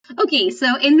Okay,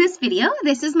 so in this video,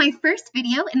 this is my first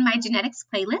video in my genetics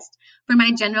playlist for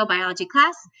my general biology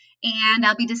class, and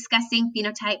I'll be discussing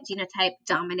phenotype, genotype,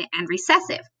 dominant, and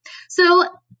recessive. So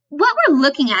what we're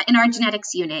looking at in our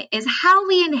genetics unit is how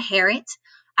we inherit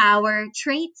our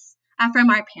traits from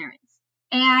our parents.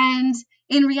 And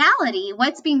in reality,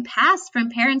 what's being passed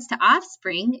from parents to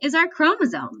offspring is our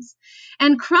chromosomes.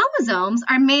 And chromosomes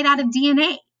are made out of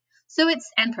DNA.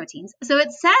 And proteins. So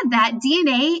it's said that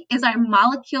DNA is our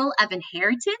molecule of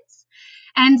inheritance.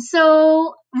 And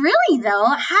so really though,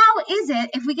 how is it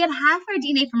if we get half our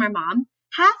DNA from our mom,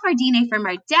 half our DNA from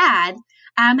our dad,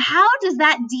 how does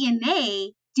that DNA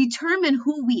determine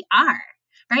who we are,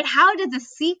 right? How does the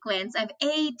sequence of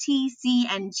A, T, C,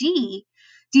 and G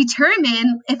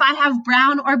determine if I have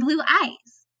brown or blue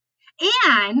eyes?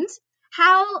 And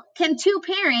how can two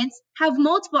parents have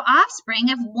multiple offspring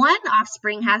if one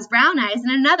offspring has brown eyes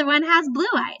and another one has blue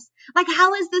eyes? Like,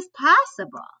 how is this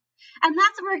possible? And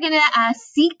that's what we're going to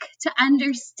seek to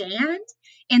understand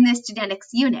in this genetics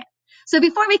unit. So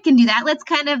before we can do that, let's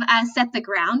kind of set the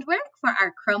groundwork for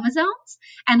our chromosomes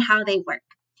and how they work.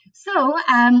 So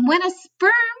when a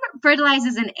sperm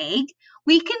fertilizes an egg,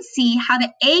 we can see how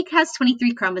the egg has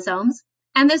 23 chromosomes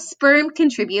and the sperm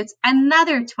contributes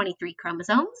another 23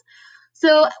 chromosomes.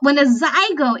 So when a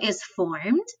zygote is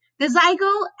formed, the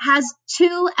zygote has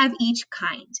 2 of each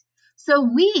kind. So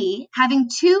we, having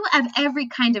 2 of every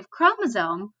kind of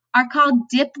chromosome, are called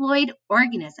diploid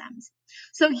organisms.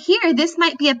 So here, this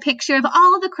might be a picture of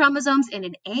all the chromosomes in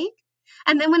an egg.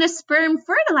 And then when a sperm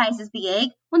fertilizes the egg,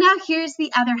 well, now here's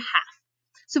the other half.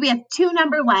 So we have 2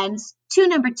 number 1s, 2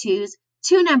 number 2s,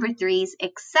 2 number 3s,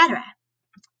 etc.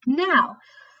 Now,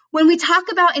 when we talk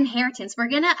about inheritance, we're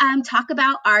going to talk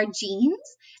about our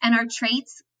genes and our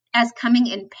traits as coming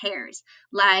in pairs.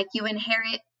 Like you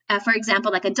inherit, for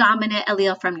example, like a dominant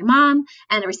allele from your mom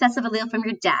and a recessive allele from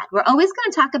your dad. We're always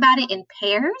going to talk about it in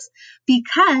pairs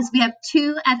because we have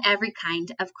 2 of every kind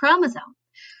of chromosome.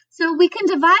 So we can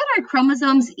divide our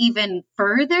chromosomes even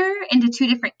further into 2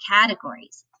 different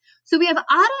categories. So we have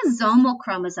autosomal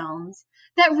chromosomes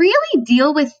that really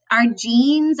deal with our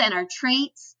genes and our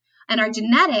traits and our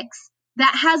genetics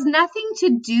that has nothing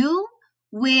to do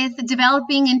with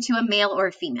developing into a male or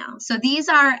a female. So these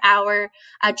are our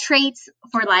traits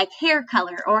for like hair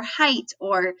color or height,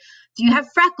 or do you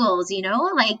have freckles,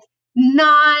 like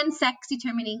non-sex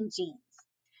determining genes.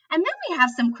 And then we have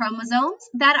some chromosomes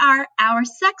that are our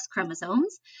sex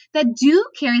chromosomes that do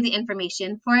carry the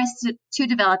information for us to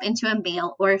develop into a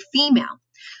male or a female.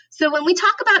 So when we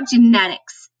talk about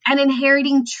genetics and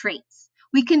inheriting traits,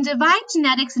 we can divide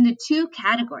genetics into 2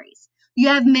 categories. You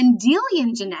have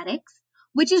Mendelian genetics,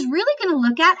 which is really going to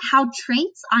look at how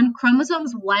traits on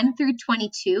chromosomes 1 through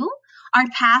 22 are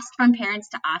passed from parents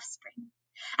to offspring.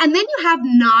 And then you have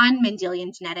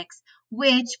non-Mendelian genetics,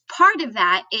 which part of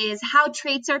that is how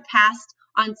traits are passed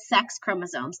on sex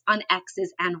chromosomes, on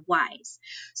X's and Y's.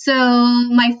 So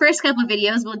my first couple of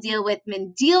videos will deal with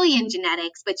Mendelian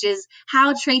genetics, which is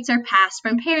how traits are passed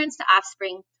from parents to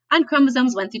offspring on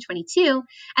chromosomes 1 through 22.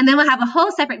 And then we'll have a whole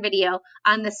separate video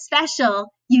on the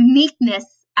special uniqueness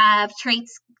of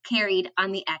traits carried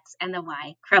on the X and the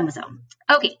Y chromosome.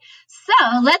 Okay,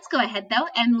 so let's go ahead though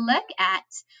and look at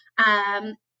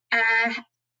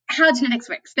how genetics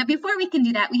works. But before we can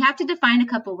do that, we have to define a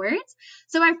couple words.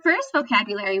 So our first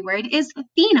vocabulary word is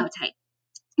phenotype.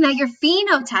 Now your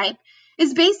phenotype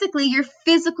is basically your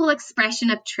physical expression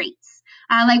of traits,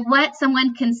 like what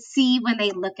someone can see when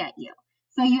they look at you.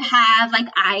 So you have like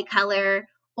eye color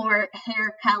or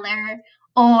hair color,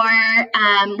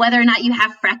 or whether or not you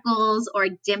have freckles or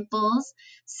dimples.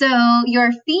 So your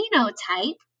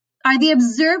phenotype are the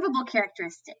observable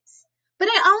characteristics. But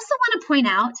I also want to point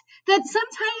out that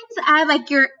sometimes like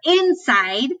your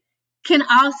inside can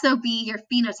also be your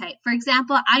phenotype. For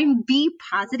example, I'm B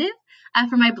positive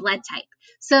for my blood type.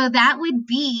 So that would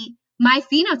be my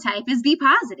phenotype is B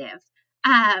positive.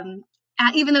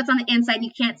 Even though it's on the inside,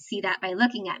 you can't see that by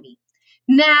looking at me.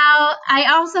 Now, I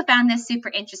also found this super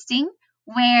interesting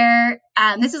where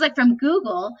this is like from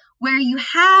Google, where you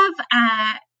have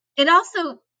it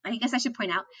also, I guess I should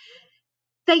point out,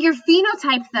 that your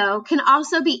phenotype, though, can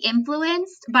also be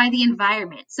influenced by the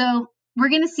environment. So we're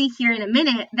going to see here in a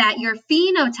minute that your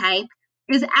phenotype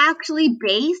is actually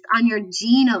based on your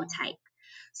genotype.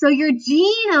 So your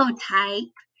genotype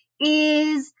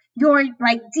is your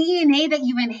like DNA that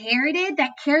you inherited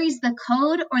that carries the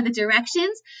code or the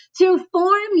directions to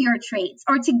form your traits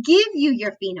or to give you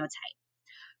your phenotype.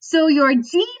 So your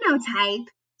genotype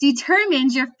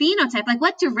determines your phenotype. Like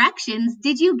what directions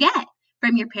did you get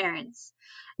from your parents?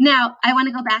 Now, I want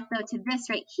to go back, though, to this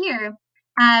right here.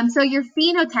 So your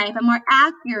phenotype, a more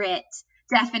accurate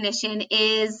definition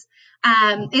is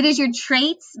it is your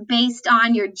traits based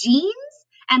on your genes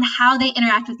and how they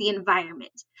interact with the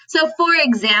environment. So for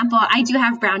example, I do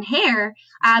have brown hair,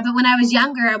 but when I was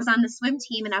younger, I was on the swim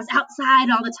team and I was outside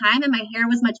all the time and my hair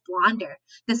was much blonder.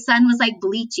 The sun was like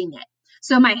bleaching it.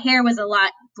 So my hair was a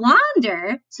lot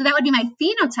blonder. So that would be my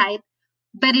phenotype.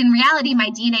 But in reality, my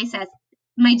DNA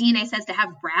says to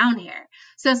have brown hair.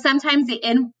 So sometimes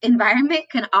the environment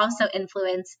can also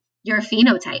influence your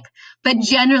phenotype. But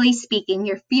generally speaking,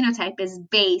 your phenotype is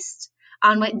based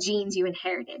on what genes you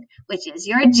inherited, which is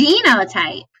your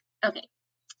genotype. Okay,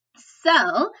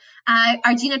 so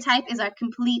our genotype is our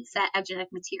complete set of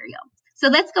genetic material. So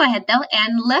let's go ahead, though,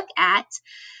 and look at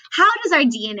how does our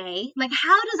DNA,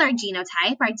 how does our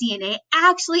genotype, our DNA,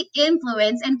 actually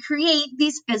influence and create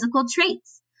these physical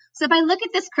traits? So if I look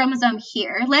at this chromosome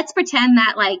here, let's pretend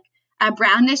that a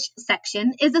brownish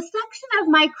section is a section of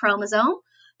my chromosome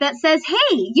that says,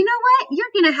 hey, you know what?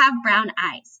 You're going to have brown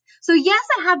eyes. So yes,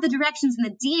 I have the directions in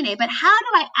the DNA, but how do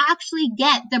I actually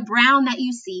get the brown that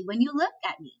you see when you look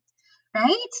at me,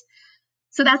 right?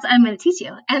 So that's what I'm going to teach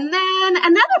you. And then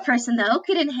another person, though,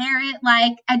 could inherit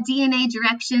a DNA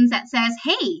directions that says,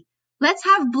 hey, let's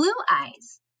have blue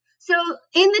eyes. So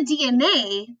in the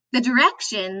DNA, the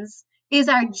directions is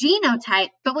our genotype,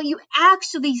 but what you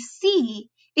actually see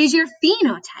is your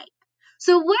phenotype.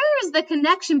 So where is the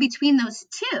connection between those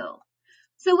two?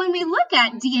 So when we look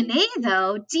at DNA,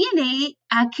 though, DNA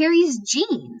carries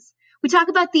genes. We talk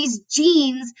about these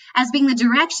genes as being the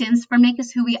directions for make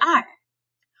us who we are.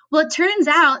 Well, it turns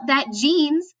out that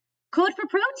genes code for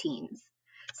proteins.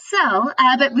 So,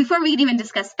 but before we can even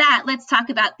discuss that, let's talk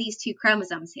about these two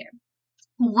chromosomes here.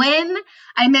 When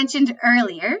I mentioned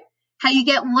earlier how you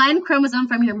get one chromosome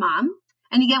from your mom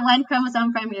and you get one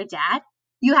chromosome from your dad,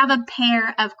 you have a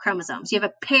pair of chromosomes. You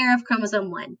have a pair of chromosome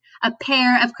 1, a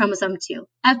pair of chromosome 2,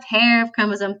 a pair of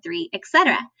chromosome 3,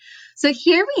 etc. So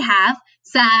here we have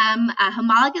some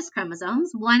homologous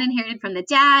chromosomes, one inherited from the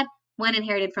dad, one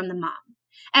inherited from the mom.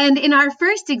 And in our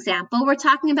first example, we're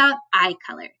talking about eye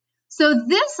color. So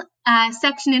this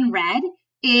section in red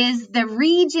is the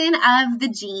region of the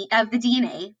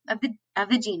DNA, of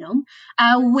the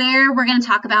genome, where we're going to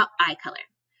talk about eye color.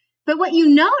 But what you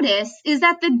notice is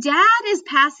that the dad is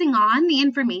passing on the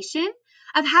information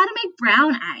of how to make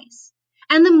brown eyes.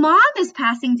 And the mom is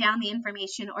passing down the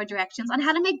information or directions on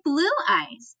how to make blue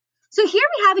eyes. So here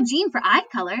we have a gene for eye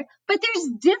color, but there's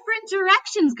different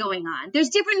directions going on. There's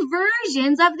different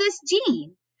versions of this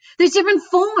gene. There's different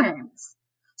forms.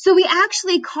 So we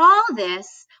actually call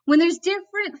this, when there's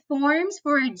different forms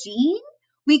for a gene,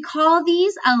 we call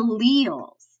these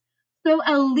alleles. So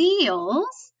alleles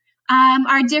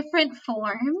are different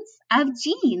forms of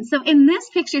genes. So in this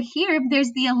picture here,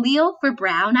 there's the allele for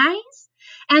brown eyes,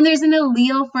 and there's an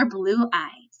allele for blue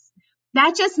eyes.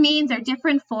 That just means there are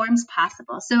different forms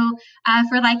possible. So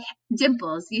for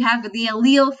dimples, you have the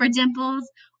allele for dimples,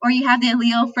 or you have the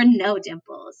allele for no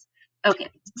dimples. Okay,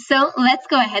 so let's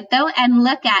go ahead, though, and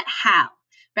look at how,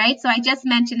 right? So I just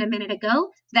mentioned a minute ago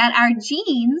that our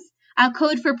genes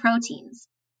code for proteins.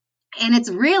 And it's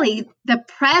really the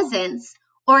presence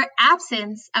or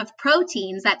absence of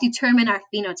proteins that determine our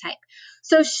phenotype.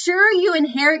 So sure, you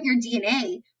inherit your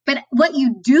DNA, but what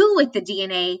you do with the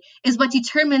DNA is what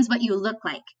determines what you look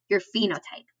like, your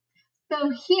phenotype.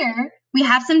 So here we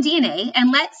have some DNA,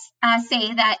 and let's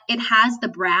say that it has the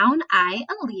brown eye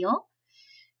allele.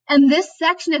 And this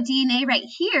section of DNA right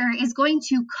here is going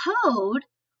to code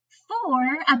for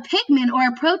a pigment or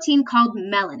a protein called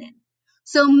melanin.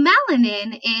 So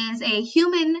melanin is a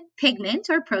human pigment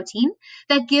or protein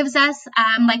that gives us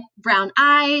brown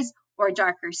eyes or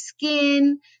darker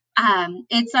skin.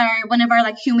 It's one of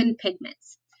our human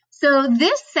pigments. So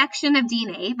this section of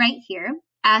DNA right here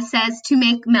says to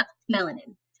make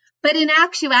melanin. But in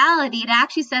actuality, it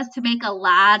actually says to make a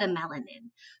lot of melanin.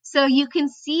 So you can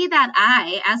see that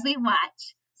eye as we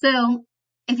watch. So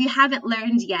if you haven't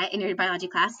learned yet in your biology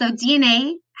class, so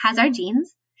DNA has our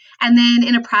genes. And then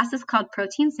in a process called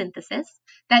protein synthesis,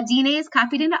 that DNA is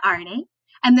copied into RNA.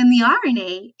 And then the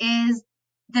RNA is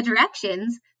the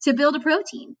directions to build a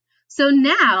protein. So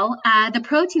now the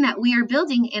protein that we are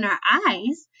building in our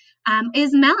eyes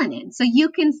is melanin. So you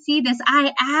can see this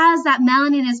eye, as that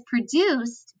melanin is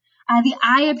produced, the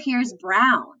eye appears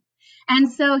brown.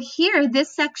 And so here,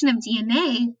 this section of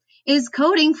DNA is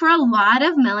coding for a lot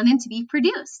of melanin to be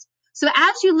produced. So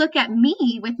as you look at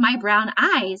me with my brown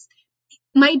eyes,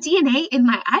 my DNA in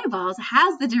my eyeballs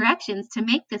has the directions to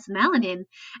make this melanin,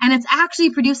 and it's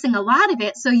actually producing a lot of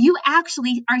it. So you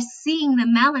actually are seeing the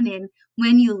melanin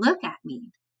when you look at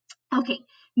me. Okay,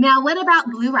 Now, what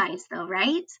about blue eyes, though,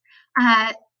 right?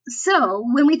 So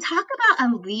when we talk about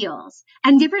alleles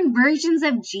and different versions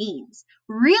of genes,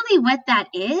 really what that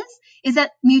is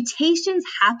that mutations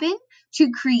happen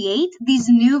to create these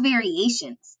new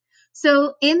variations.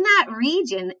 So in that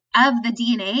region of the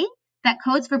DNA that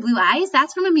codes for blue eyes,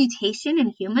 that's from a mutation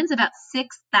in humans about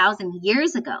 6,000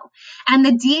 years ago. And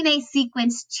the DNA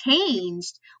sequence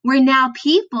changed where now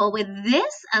people with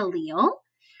this allele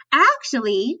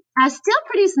actually still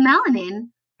produce melanin,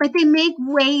 but they make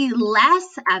way less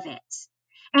of it.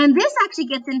 And this actually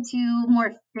gets into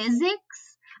more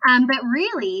physics, but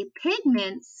really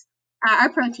pigments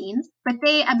are proteins, but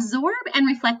they absorb and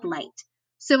reflect light.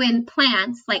 So in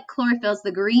plants, like chlorophyll is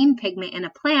the green pigment in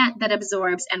a plant that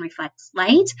absorbs and reflects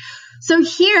light. So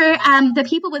here, the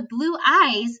people with blue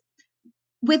eyes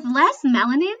with less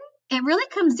melanin, it really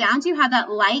comes down to how that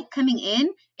light coming in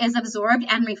is absorbed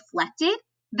and reflected,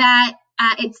 that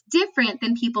it's different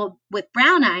than people with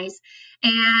brown eyes.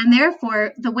 And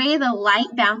therefore, the way the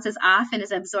light bounces off and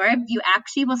is absorbed, you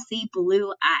actually will see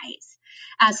blue eyes.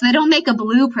 So they don't make a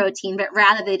blue protein, but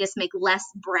rather they just make less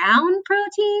brown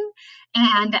protein,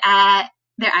 and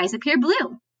their eyes appear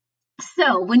blue.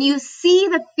 So when you see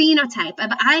the phenotype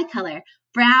of eye color,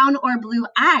 brown or blue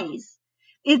eyes,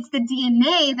 it's the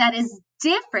DNA that is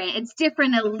different. It's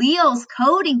different alleles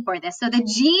coding for this. So the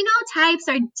genotypes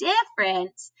are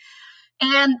different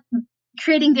and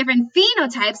creating different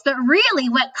phenotypes, but really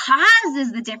what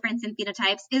causes the difference in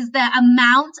phenotypes is the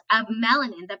amount of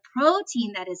melanin, the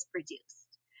protein that is produced.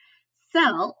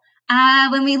 So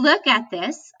when we look at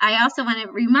this, I also want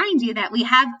to remind you that we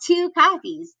have two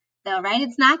copies, though, right?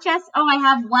 It's not just, oh, I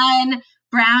have one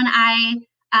brown eye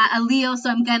allele, so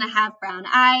I'm going to have brown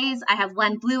eyes. I have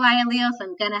one blue eye allele, so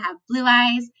I'm going to have blue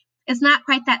eyes. It's not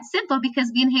quite that simple because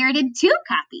we inherited two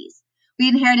copies. We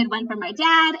inherited one from our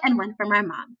dad and one from our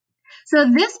mom. So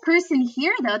this person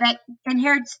here, though, that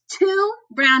inherits two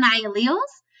brown eye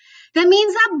alleles, that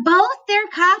means that both their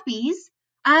copies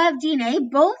of DNA,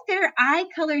 both their eye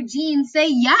color genes say,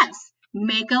 yes,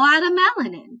 make a lot of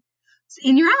melanin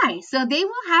in your eye. So they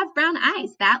will have brown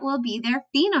eyes. That will be their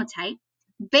phenotype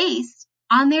based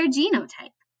on their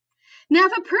genotype. Now,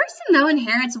 if a person, though,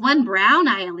 inherits one brown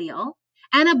eye allele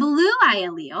and a blue eye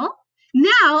allele,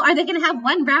 now are they going to have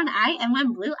one brown eye and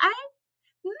one blue eye?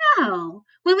 No.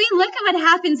 When we look at what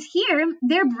happens here,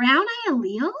 their brown eye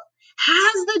allele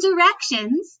has the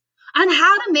directions on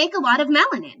how to make a lot of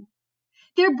melanin.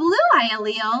 Their blue eye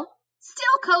allele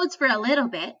still codes for a little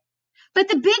bit, but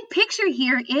the big picture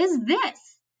here is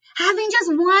this. Having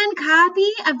just one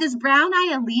copy of this brown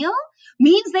eye allele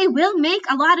means they will make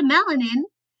a lot of melanin,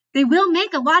 they will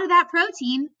make a lot of that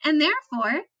protein, and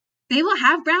therefore they will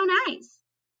have brown eyes.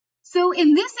 So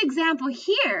in this example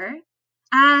here,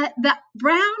 the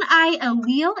brown eye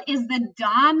allele is the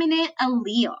dominant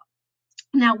allele.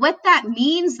 Now what that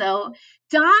means, though,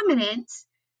 dominant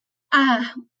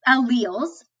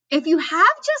alleles, if you have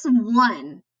just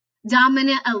one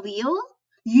dominant allele,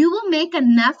 you will make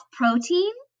enough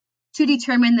protein to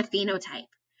determine the phenotype.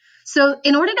 So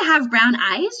in order to have brown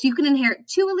eyes, you can inherit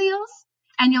two alleles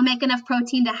and you'll make enough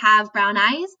protein to have brown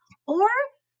eyes, or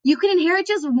you can inherit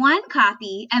just one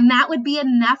copy and that would be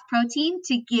enough protein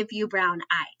to give you brown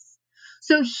eyes.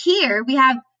 So here we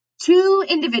have two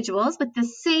individuals with the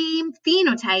same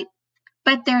phenotype,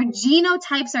 but their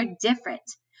genotypes are different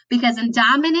because in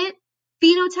dominant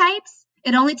phenotypes,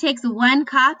 it only takes one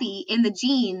copy in the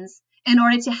genes in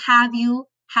order to have you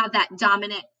have that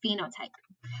dominant phenotype.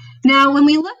 Now, when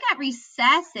we look at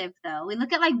recessive, though, we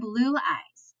look at like blue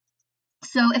eyes.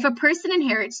 So if a person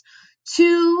inherits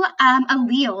two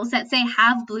alleles that say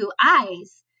have blue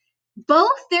eyes, both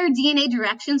their DNA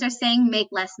directions are saying make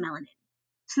less melanin.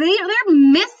 So they're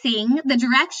missing the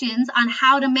directions on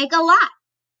how to make a lot.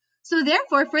 So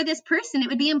therefore, for this person, it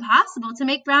would be impossible to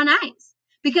make brown eyes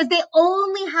because they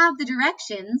only have the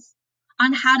directions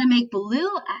on how to make blue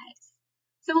eyes.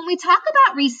 So when we talk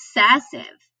about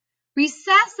recessive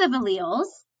alleles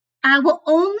will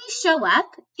only show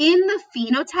up in the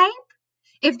phenotype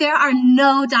if there are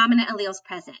no dominant alleles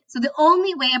present. So the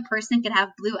only way a person can have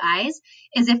blue eyes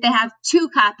is if they have two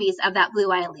copies of that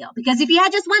blue eye allele. Because if you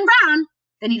had just one brown,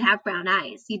 then you'd have brown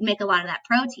eyes. You'd make a lot of that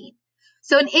protein.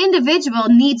 So an individual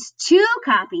needs two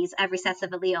copies of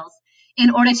recessive alleles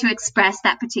in order to express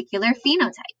that particular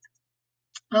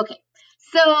phenotype. Okay,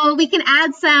 so we can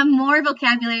add some more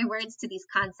vocabulary words to these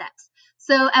concepts.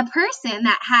 So a person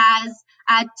that has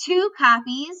two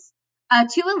copies,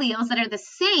 two alleles that are the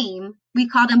same, we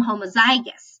call them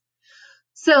homozygous.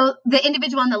 So the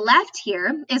individual on the left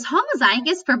here is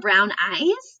homozygous for brown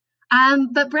eyes,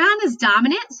 but brown is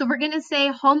dominant, so we're going to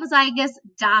say homozygous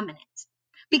dominant.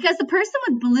 because the person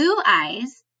with blue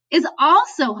eyes is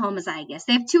also homozygous.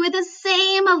 They have two of the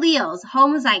same alleles,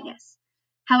 homozygous.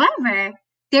 However,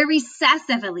 they're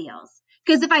recessive alleles.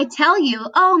 Because if I tell you,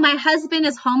 oh, my husband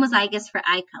is homozygous for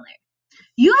eye color,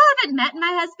 you haven't met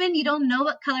my husband, you don't know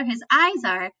what color his eyes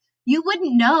are, you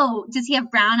wouldn't know, does he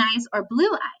have brown eyes or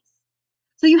blue eyes?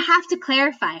 So you have to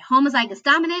clarify homozygous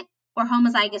dominant or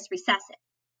homozygous recessive.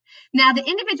 Now, the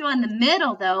individual in the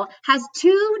middle, though, has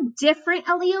two different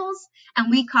alleles, and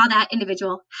we call that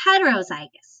individual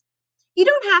heterozygous. You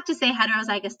don't have to say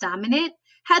heterozygous dominant.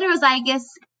 Heterozygous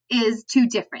is two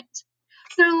different.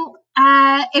 So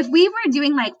if we were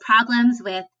doing like problems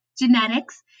with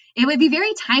genetics, it would be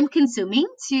very time consuming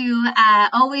to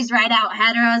always write out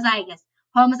heterozygous,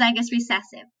 homozygous,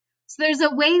 recessive. So there's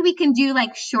a way we can do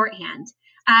like shorthand,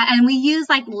 and we use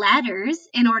like letters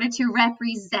in order to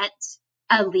represent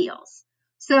alleles.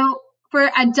 So for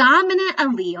a dominant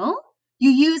allele, you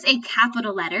use a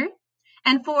capital letter,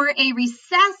 and for a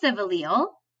recessive allele,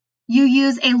 you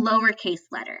use a lowercase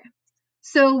letter.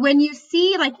 So when you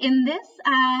see, like in this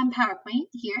PowerPoint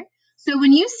here, so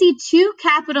when you see two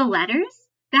capital letters,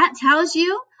 that tells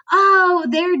you, oh,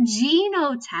 their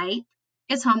genotype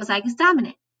is homozygous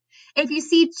dominant. If you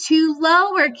see two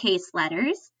lowercase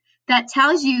letters, that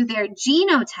tells you their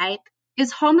genotype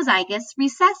is homozygous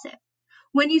recessive.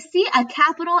 When you see a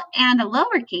capital and a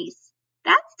lowercase,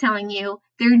 that's telling you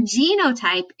their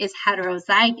genotype is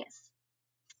heterozygous.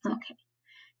 Okay,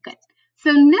 good.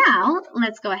 So now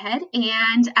let's go ahead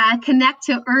and connect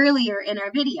to earlier in our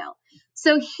video.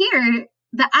 So here,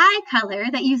 the eye color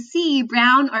that you see,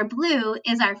 brown or blue,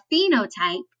 is our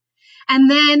phenotype. And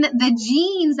then the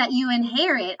genes that you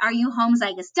inherit, are you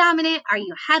homozygous dominant? Are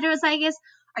you heterozygous?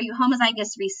 Are you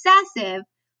homozygous recessive?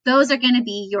 Those are going to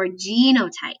be your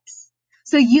genotypes.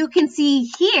 So you can see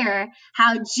here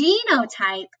how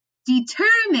genotype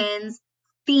determines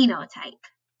phenotype.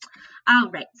 All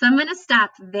right, so I'm going to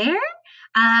stop there.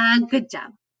 Good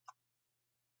job.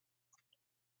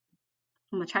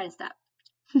 I'm going to try to stop.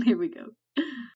 There we go.